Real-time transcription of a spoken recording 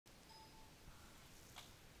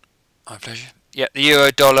My pleasure. Yeah, the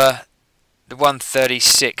euro dollar, the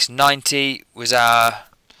 136.90 was our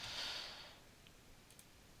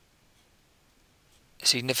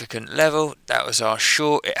significant level. That was our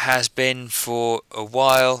short. It has been for a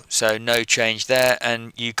while, so no change there,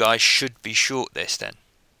 and you guys should be short this then.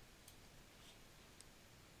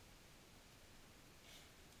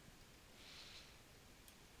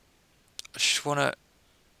 I just want to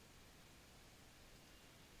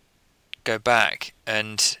go back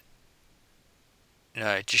and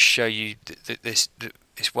just show you this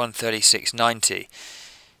 136.90,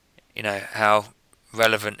 how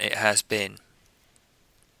relevant it has been.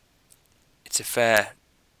 It's a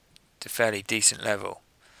fairly decent level.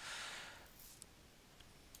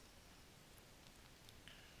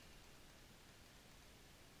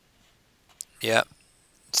 Yeah,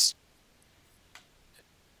 it's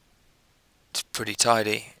pretty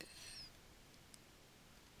tidy.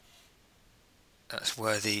 That's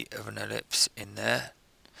worthy of an ellipse in there,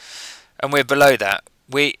 and we're below that.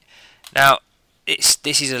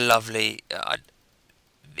 This is a lovely.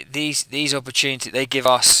 These opportunities, they give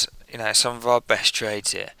us some of our best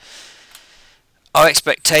trades here. Our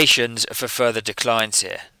expectations are for further declines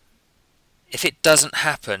here. If it doesn't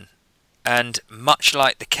happen, and much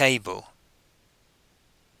like the cable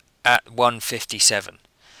at 157,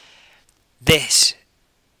 this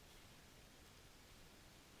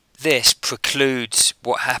precludes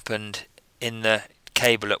what happened in the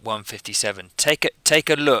cable at 157. Take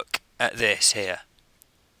a look at this here.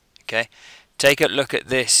 Okay, take a look at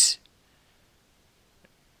this.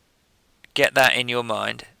 Get that in your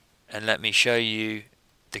mind, and let me show you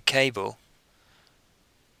the cable.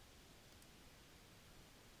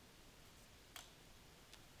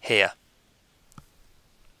 Here.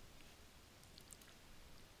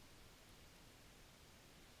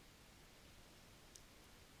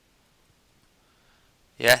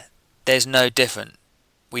 Yeah, there's no different.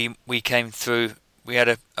 We came through. We had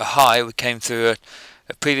a high. We came through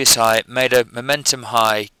a previous high, made a momentum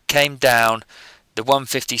high, came down. The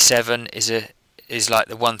 157 is like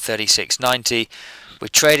the 136.90. We're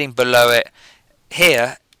trading below it.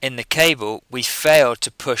 Here in the cable, we failed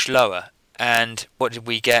to push lower, and what did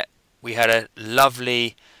we get? We had a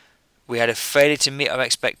failure to meet our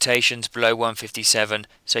expectations below 157.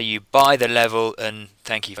 So you buy the level, and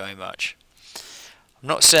thank you very much. I'm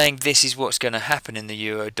not saying this is what's going to happen in the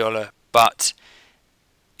euro dollar, but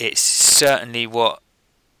it's certainly what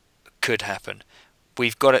could happen.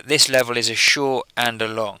 We've got at this level is a short and a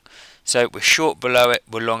long. So we're short below it,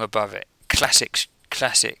 we're long above it. Classic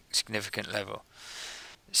significant level.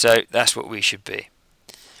 So that's what we should be.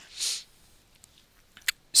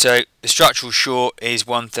 So the structural short is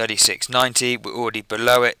 136.90. We're already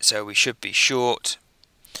below it, so we should be short.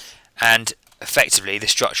 And effectively the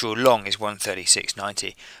structural long is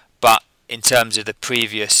 136.90. But in terms of the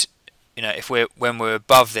previous, when we're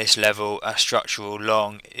above this level, our structural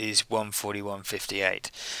long is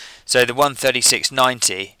 141.58. So the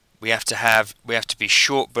 136.90, we have to be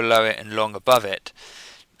short below it and long above it.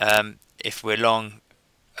 If we're long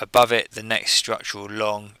above it, the next structural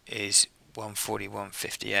long is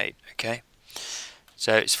 141.58. Okay,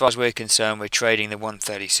 so as far as we're concerned, we're trading the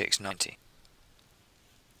 136.90.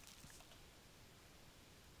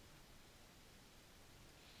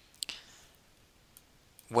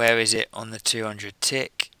 Where is it on the 200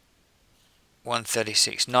 tick?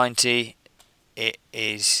 136.90.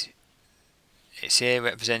 It's here,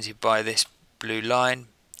 represented by this blue line,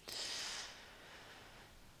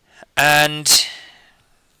 and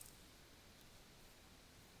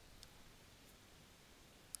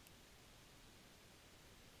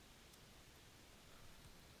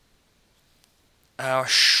our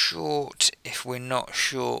short, if we're not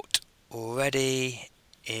short already,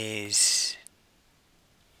 is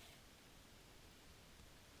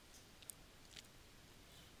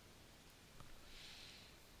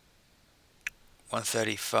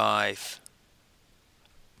 135.73.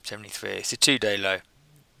 It's a 2-day low.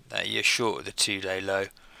 You're short of the 2-day low.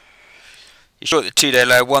 You're short of the 2-day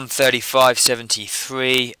low,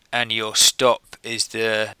 135.73, and your stop is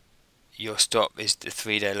the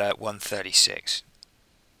 3-day low at 136.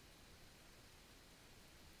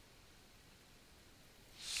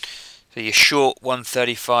 So you're short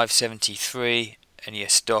 135.73, and your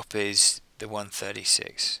stop is the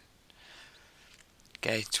 136.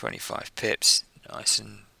 Okay, 25 pips, nice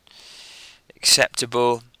and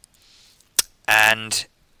acceptable. And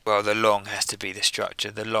well, the long has to be the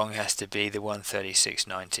structure. The long has to be the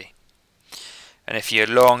 136.90. And if you're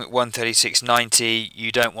long at 136.90,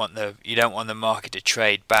 you don't want the market to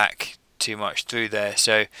trade back too much through there.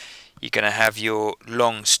 So you're going to have your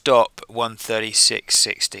long stop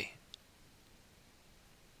 136.60.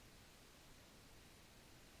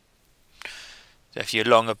 So if you're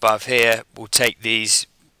long above here, we'll take these,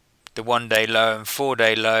 the 1 day low and 4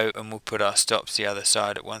 day low, and we'll put our stops the other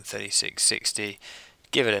side at 136.60.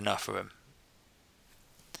 Give it enough room.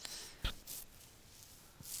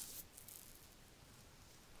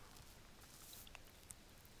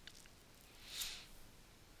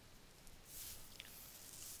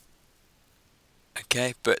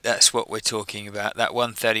 Okay, but that's what we're talking about. That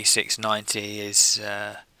 136.90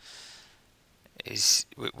 is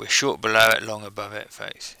we're short below it, long above it,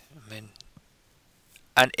 folks. I mean,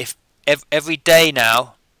 and if every day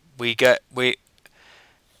now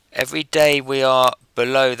every day we are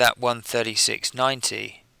below that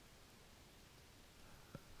 136.90,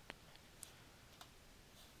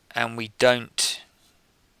 and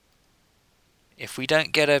if we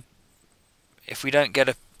don't get a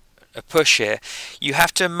push here, you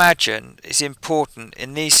have to imagine, it's important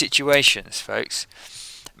in these situations, folks.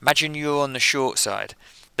 Imagine you're on the short side.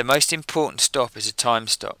 The most important stop is a time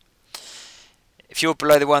stop. If you're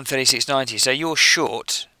below the 136.90, so you're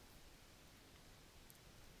short,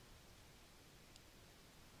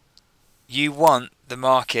 you want the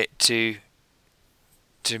market to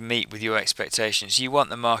meet with your expectations. You want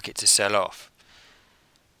the market to sell off.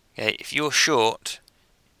 Okay, if you're short,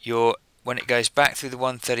 when it goes back through the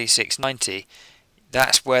 136.90,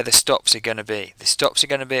 that's where the stops are going to be. The stops are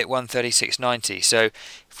going to be at 136.90. So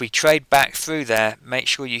if we trade back through there, make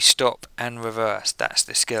sure you stop and reverse. That's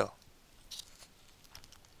the skill.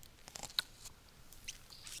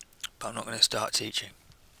 But I'm not going to start teaching.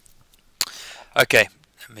 Okay,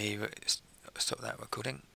 let me stop that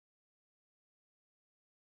recording.